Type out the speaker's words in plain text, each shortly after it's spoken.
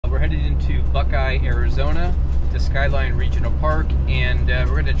headed into Buckeye, Arizona, to Skyline Regional Park, and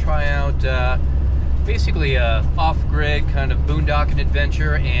we're going to try out basically a off-grid kind of boondocking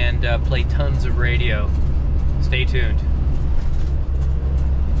adventure and play tons of radio. Stay tuned.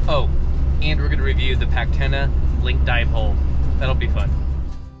 Oh, and we're going to review the PackTenna Linked Dipole. That'll be fun.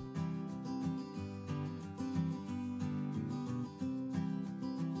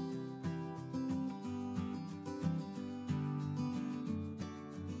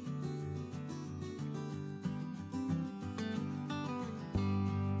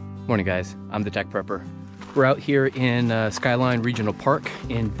 Morning guys, I'm the Tech Prepper. We're out here in Skyline Regional Park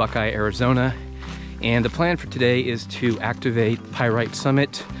in Buckeye, Arizona, and the plan for today is to activate Pyrite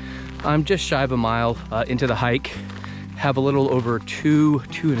Summit. I'm just shy of a mile into the hike, have a little over two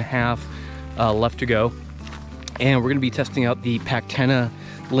and a half left to go, and we're going to be testing out the PackTenna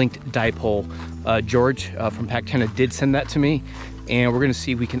Linked Dipole. George from PackTenna did send that to me, and we're going to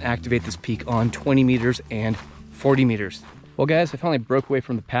see if we can activate this peak on 20 meters and 40 meters. Well guys, I finally broke away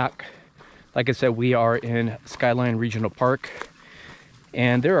from the pack. Like I said, we are in Skyline Regional Park,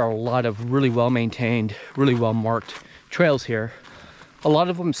 and there are a lot of really well maintained, really well marked trails here. A lot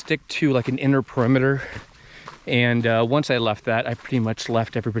of them stick to like an inner perimeter, and once I left that, I pretty much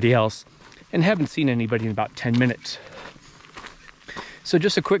left everybody else and haven't seen anybody in about 10 minutes. So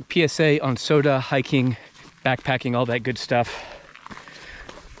just a quick PSA on SOTA, hiking, backpacking, all that good stuff.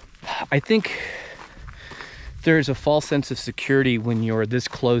 I think there's a false sense of security when you're this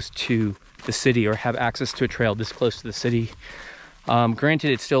close to the city or have access to a trail this close to the city. Granted,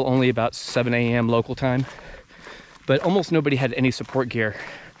 it's still only about 7 a.m. local time, but almost nobody had any support gear.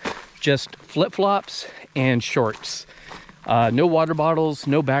 Just flip-flops and shorts. No water bottles,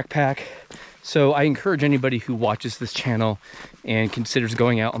 no backpack. So I encourage anybody who watches this channel and considers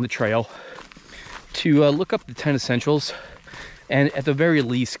going out on the trail to look up the 10 essentials and at the very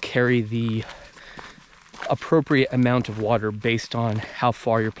least carry the appropriate amount of water based on how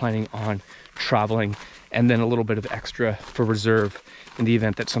far you're planning on traveling, and then a little bit of extra for reserve in the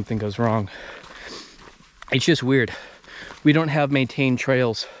event that something goes wrong. It's just weird. We don't have maintained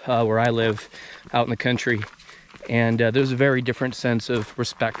trails where I live out in the country, and there's a very different sense of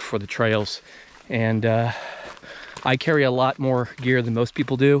respect for the trails, and I carry a lot more gear than most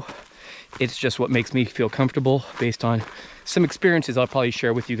people do. It's just what makes me feel comfortable based on some experiences I'll probably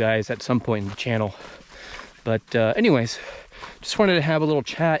share with you guys at some point in the channel. But anyways, just wanted to have a little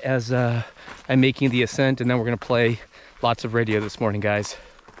chat as I'm making the ascent, and then we're going to play lots of radio this morning, guys.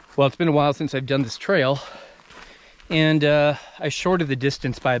 Well, it's been a while since I've done this trail, and I shorted the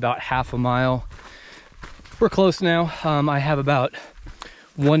distance by about half a mile. We're close now. I have about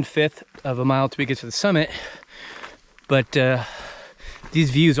 1/5 of a mile till we get to the summit, but these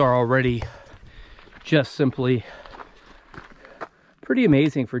views are already just simply pretty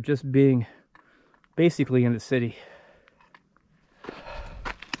amazing for just being basically in the city.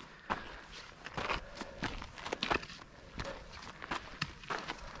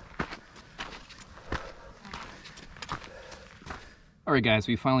 All right guys,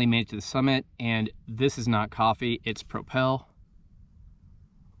 we finally made it to the summit, and this is not coffee, it's Propel.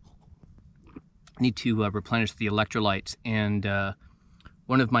 I need to replenish the electrolytes, and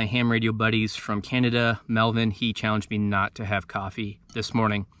one of my ham radio buddies from Canada, Melvin, he challenged me not to have coffee this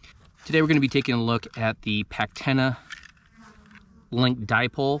morning. Today we're going to be taking a look at the PackTenna Linked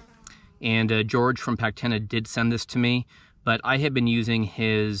Dipole, and George from PackTenna did send this to me, but I have been using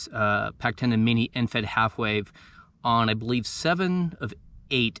his PackTenna Mini NFED half-wave on, I believe, 7 of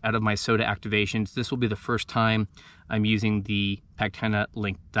 8 out of my SOTA activations. This will be the first time I'm using the PackTenna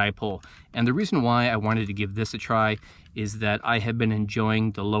Linked Dipole, and the reason why I wanted to give this a try is that I have been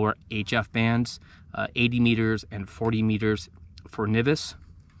enjoying the lower HF bands, 80 meters and 40 meters for Nivis.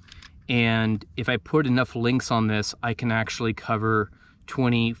 And if I put enough links on this, I can actually cover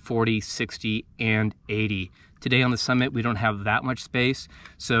 20, 40, 60, and 80. Today on the summit, we don't have that much space,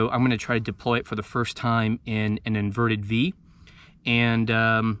 so I'm going to try to deploy it for the first time in an inverted V. And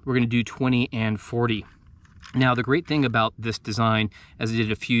we're going to do 20 and 40. Now, the great thing about this design, as I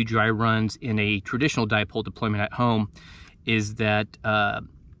did a few dry runs in a traditional dipole deployment at home, is that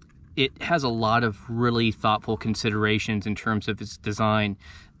it has a lot of really thoughtful considerations in terms of its design.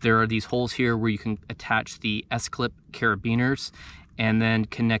 There are these holes here where you can attach the S-clip carabiners and then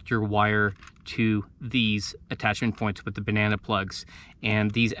connect your wire to these attachment points with the banana plugs, and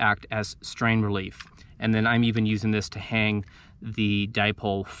these act as strain relief. And then I'm even using this to hang the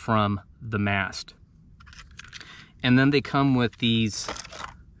dipole from the mast. And then they come with these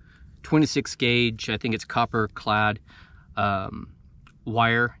 26 gauge, I think it's copper clad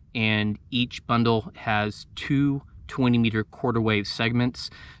wire, and each bundle has 2 20-meter quarter wave segments.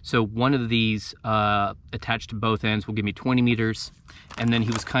 So one of these attached to both ends will give me 20 meters. And then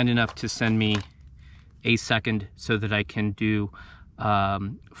he was kind enough to send me a second so that I can do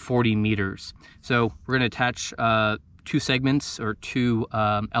 40 meters. So we're going to attach 2 segments or 2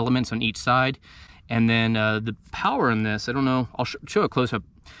 elements on each side. And then the power in this, I don't know, I'll show a close-up.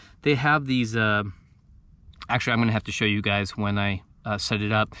 They have these, actually I'm going to have to show you guys when I set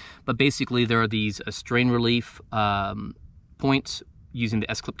it up. But basically there are these strain relief points using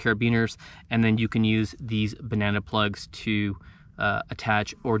the S-clip carabiners, and then you can use these banana plugs to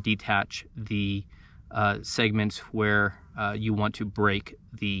attach or detach the segments where you want to break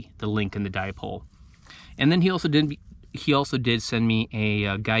the link in the dipole. And then he also did send me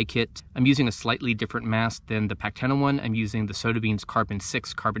a guide kit. I'm using a slightly different mast than the PackTenna one. I'm using the SOTA carbon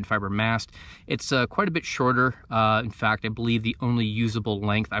 6 carbon fiber mast. It's quite a bit shorter. In fact, I believe the only usable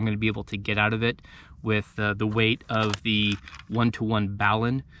length I'm going to be able to get out of it with the weight of the 1-to-1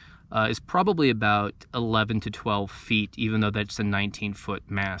 balun is probably about 11 to 12 feet, even though that's a 19-foot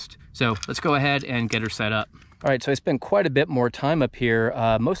mast. So let's go ahead and get her set up. All right, so I spent quite a bit more time up here,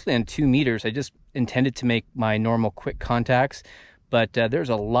 mostly on 2 meters. I just intended to make my normal quick contacts, but there's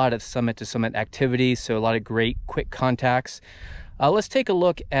a lot of summit to summit activity, so a lot of great quick contacts. Let's take a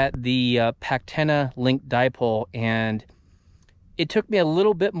look at the PackTenna Linked Dipole, and it took me a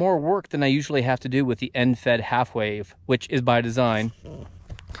little bit more work than I usually have to do with the end-fed half wave, which is by design.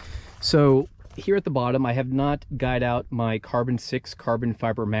 So here at the bottom, I have not guyed out my carbon 6 carbon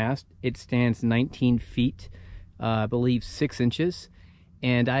fiber mast. It stands 19 feet, I believe 6 inches,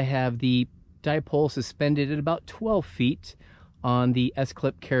 and I have the dipole suspended at about 12 feet on the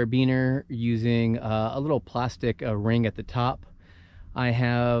S-clip carabiner using a little plastic ring at the top. I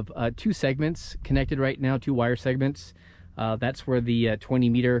have 2 segments connected right now, 2 wire segments. That's where the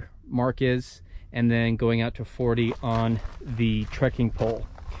 20-meter mark is, and then going out to 40 on the trekking pole.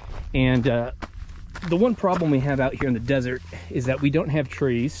 And the one problem we have out here in the desert is that we don't have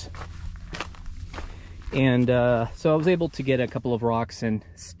trees. And so I was able to get a couple of rocks and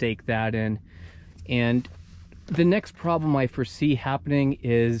stake that in. And the next problem I foresee happening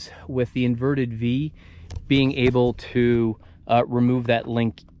is with the inverted V, being able to remove that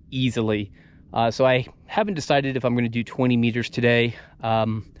link easily. So I haven't decided if I'm going to do 20 meters today.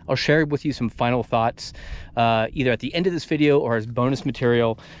 I'll share with you some final thoughts either at the end of this video or as bonus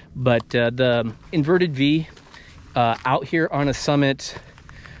material. But the inverted V out here on a summit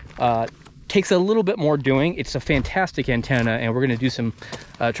takes a little bit more doing. It's a fantastic antenna, and we're going to do some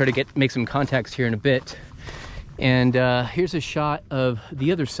try to make some contacts here in a bit. And here's a shot of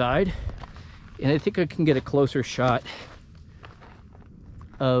the other side, and I think I can get a closer shot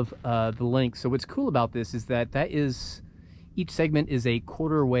of the link. So what's cool about this is that each segment is a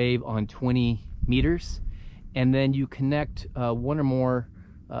quarter wave on 20 meters, and then you connect one or more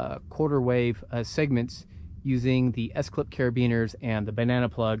quarter wave segments using the S-clip carabiners and the banana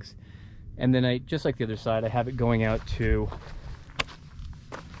plugs. And then just like the other side, I have it going out to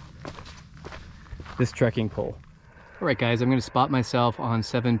this trekking pole. All right, guys, I'm going to spot myself on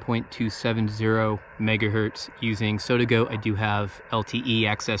 7.270 megahertz using SOTA. I do have LTE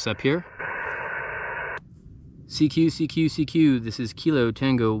access up here. CQ, this is Kilo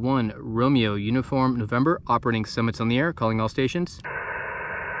Tango 1 Romeo Uniform November, operating summits on the air, calling all stations.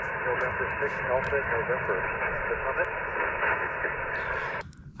 November 6 Alpha, November, the summit.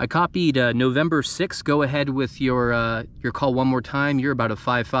 I copied November 6. Go ahead with your call one more time. You're about a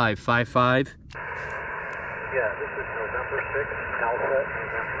 55. Yeah, this is November 6 Alpha,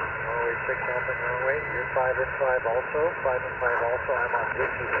 November, Norway 6 Alpha, Norway. You're 5 and 5 also, 5 and 5 also. I'm on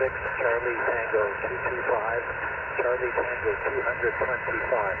Whiskey 6, Charlie Tango 225, Charlie Tango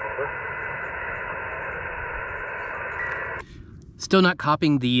 225, over. Still not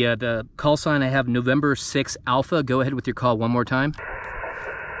copying the call sign. I have November 6 Alpha. Go ahead with your call one more time.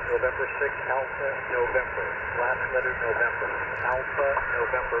 November 6 Alpha, November. Last letter November. Alpha,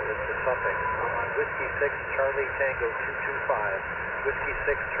 November is the suffix. I'm on Whiskey 6, Charlie Tango 225. Whiskey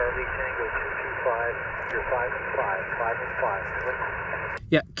 6, Charlie Tango 225. You're 5 and 5, 5 and 5.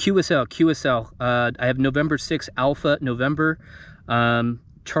 Yeah, QSL. I have November 6 Alpha, November.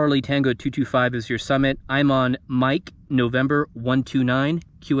 Charlie Tango 225 is your summit. I'm on Mike, November 129,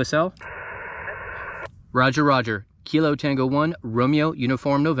 QSL. Roger, roger. Kilo Tango 1, Romeo,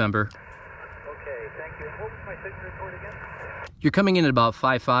 Uniform, November. Okay, thank you. What was my signal report again? You're coming in at about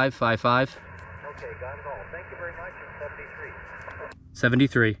 55, 55. Okay, got it all. Thank you very much. And 73.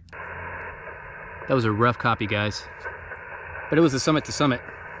 73. That was a rough copy, guys. But it was a summit to summit.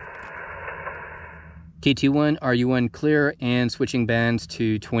 KT1, RU1 clear, and switching bands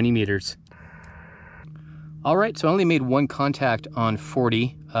to 20 meters. All right, so I only made one contact on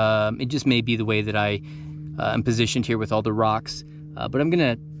 40. It just may be the way that I am positioned here with all the rocks, but I'm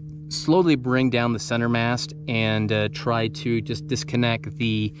gonna slowly bring down the center mast and try to just disconnect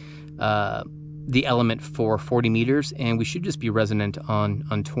the element for 40 meters, and we should just be resonant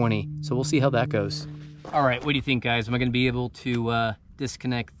on 20. So we'll see how that goes. All right, what do you think, guys? Am I gonna be able to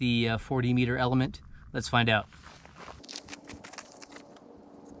disconnect the 40 meter element? Let's find out.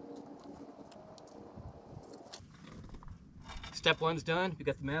 Step one's done. We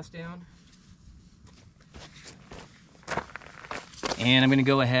got the mast down. And I'm gonna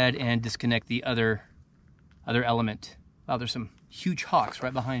go ahead and disconnect the other element. Wow, there's some huge hawks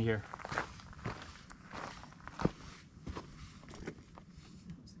right behind here.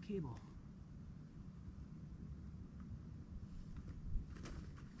 What's the cable?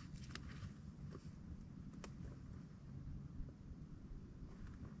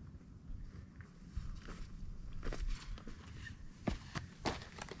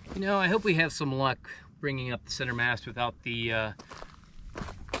 You know, I hope we have some luck bringing up the center mast without the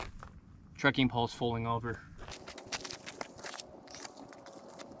trekking poles falling over.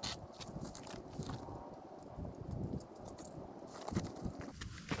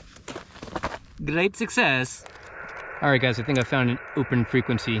 Great success. All right, guys, I think I found an open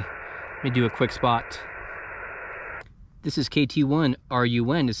frequency. Let me do a quick spot. This is KT1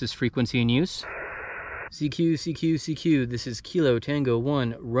 RUN. Is this frequency in use? CQ, CQ, CQ. This is Kilo Tango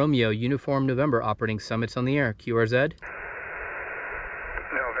 1 Romeo Uniform November operating summits on the air. QRZ.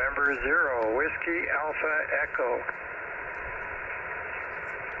 November 0 Whiskey Alpha Echo.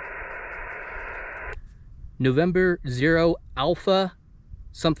 November 0 Alpha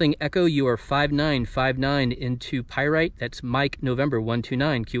something Echo. You are 5959 into Pyrite. That's Mike November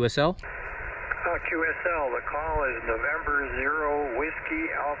 129 QSL. QSL, the call is November 0 Whiskey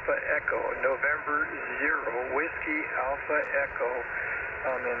Alpha Echo. November 0 Whiskey Alpha Echo.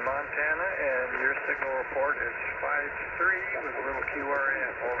 I'm in Montana and your signal report is 5-3 with a little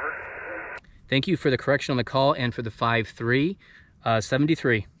QRN. Over. Thank you for the correction on the call and for the 5-3.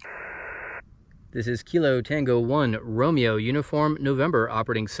 73. This is Kilo Tango 1 Romeo Uniform November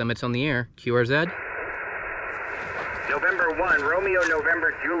operating summits on the air. QRZ. November 1 Romeo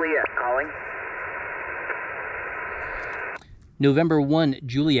November Juliet calling. November 1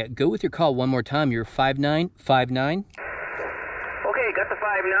 Juliet. Go with your call one more time. You're 5959. Okay, got the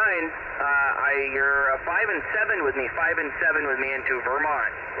 59. You're 5 and 7 with me. 5 and 7 with me into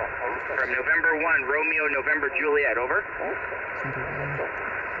Vermont. From November 1 Romeo November Juliet. Over.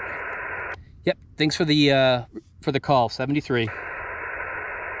 Yep. Thanks for the call. 73.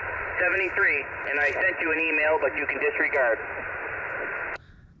 73. And I sent you an email, but you can disregard.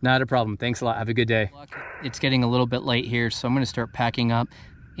 Not a problem. Thanks a lot. Have a good day. It's getting a little bit late here, so I'm going to start packing up.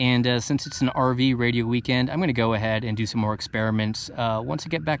 And since it's an RV radio weekend, I'm going to go ahead and do some more experiments once I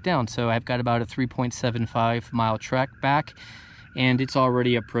get back down. So I've got about a 3.75 mile trek back, and it's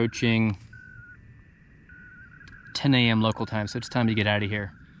already approaching 10 a.m. local time, so it's time to get out of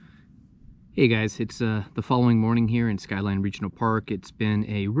here. Hey guys, it's the following morning here in Skyline Regional Park. It's been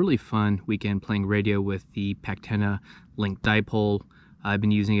a really fun weekend playing radio with the PackTenna Linked Dipole. I've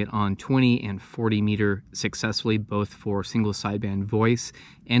been using it on 20 and 40 meter successfully, both for single sideband voice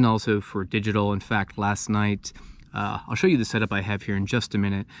and also for digital. In fact, last night, I'll show you the setup I have here in just a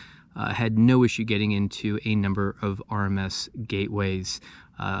minute. I had no issue getting into a number of RMS gateways,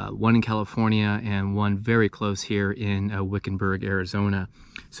 one in California and one very close here in Wickenburg, Arizona.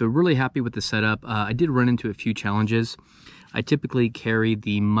 So really happy with the setup. I did run into a few challenges. I typically carry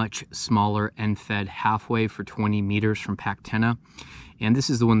the much smaller end-fed halfway for 20 meters from PackTenna, and this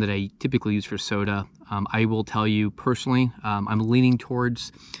is the one that I typically use for SOTA. I will tell you personally, I'm leaning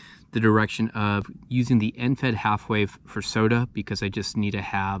towards the direction of using the end-fed halfway for SOTA because I just need to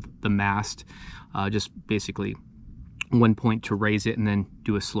have the mast, just basically one point to raise it and then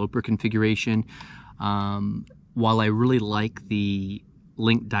do a sloper configuration. While I really like the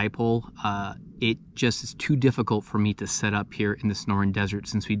linked dipole, it just is too difficult for me to set up here in the Sonoran Desert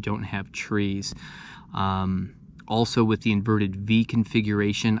since we don't have trees. Also with the inverted V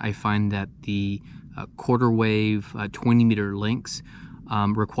configuration, I find that the quarter wave 20 meter links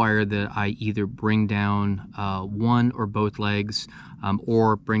require that I either bring down one or both legs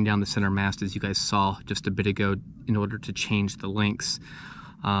or bring down the center mast, as you guys saw just a bit ago, in order to change the links.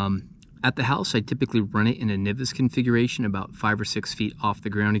 At the house, I typically run it in a NIVIS configuration about 5 or 6 feet off the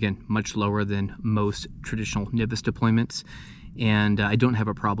ground. Again, much lower than most traditional NIVIS deployments. And I don't have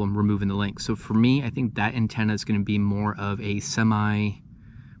a problem removing the link. So for me, I think that antenna is going to be more of a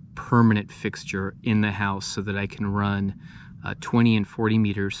semi-permanent fixture in the house so that I can run 20 and 40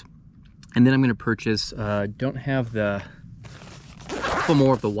 meters And then I'm going to purchase, don't have the, a couple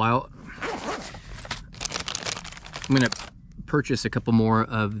more of the wild, I'm going to purchase a couple more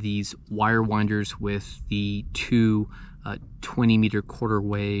of these wire winders with the two 20-meter quarter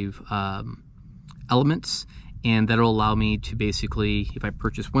wave elements, and that'll allow me to basically, if I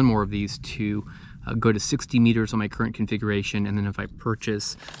purchase one more of these, to go to 60 meters on my current configuration, and then if I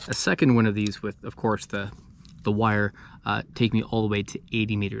purchase a second one of these with, of course, the wire, take me all the way to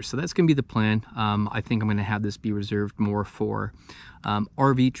 80 meters. So that's going to be the plan. I think I'm going to have this be reserved more for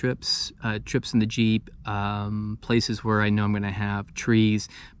RV trips, trips in the Jeep, places where I know I'm going to have trees.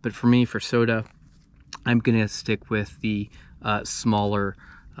 But for me, for SOTA, I'm going to stick with the smaller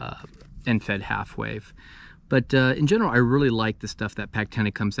end-fed half wave. But in general, I really like the stuff that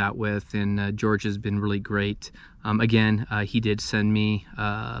PackTenna comes out with, and George has been really great. Again, he did send me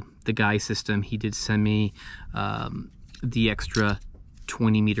the Guy system. He did send me the extra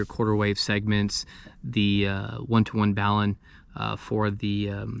 20-meter quarter wave segments, the one-to-one balun for the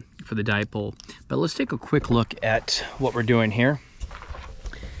dipole. But let's take a quick look at what we're doing here.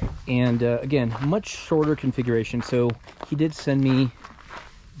 And again, much shorter configuration. So he did send me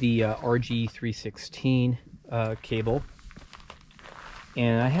the RG316 cable,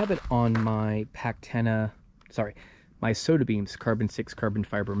 and I have it on my PackTenna, my SOTA Beams carbon 6 carbon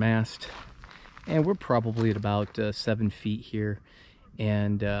fiber mast, and we're probably at about 7 feet here,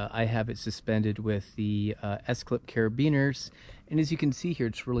 and I have it suspended with the S-clip carabiners. And as you can see here,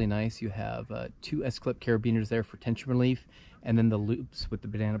 it's really nice. You have 2 S-clip carabiners there for tension relief, and then the loops with the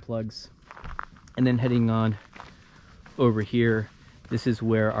banana plugs. And then heading on over here, this is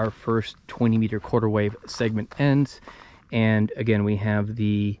where our first 20-meter quarter wave segment ends. And again, we have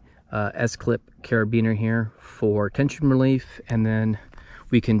the S-clip carabiner here for tension relief, and then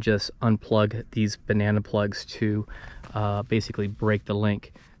we can just unplug these banana plugs to basically break the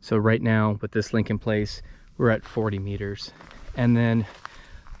link. So right now, with this link in place, we're at 40 meters. And then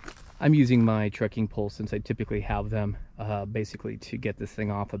I'm using my trekking poles, since I typically have them, basically to get this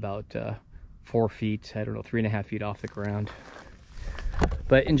thing off about 4 feet, I don't know, 3.5 feet off the ground.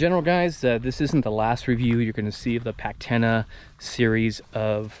 But in general, guys, this isn't the last review you're going to see of the PackTenna series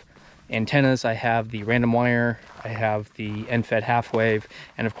of antennas. I have the random wire, I have the end-fed half wave,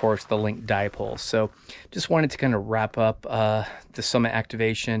 and of course the linked dipole. So just wanted to kind of wrap up the Summit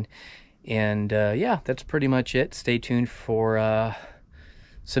activation. And yeah, that's pretty much it. Stay tuned for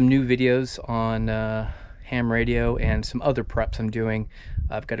some new videos on ham radio and some other preps I'm doing.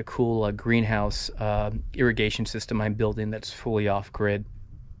 I've got a cool greenhouse irrigation system I'm building that's fully off-grid,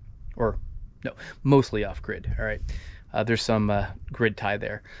 or no, mostly off-grid. All right, there's some grid tie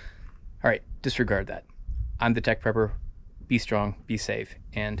there. All right, disregard that. I'm the Tech Prepper. Be strong, be safe,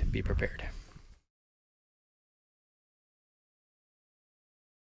 and be prepared.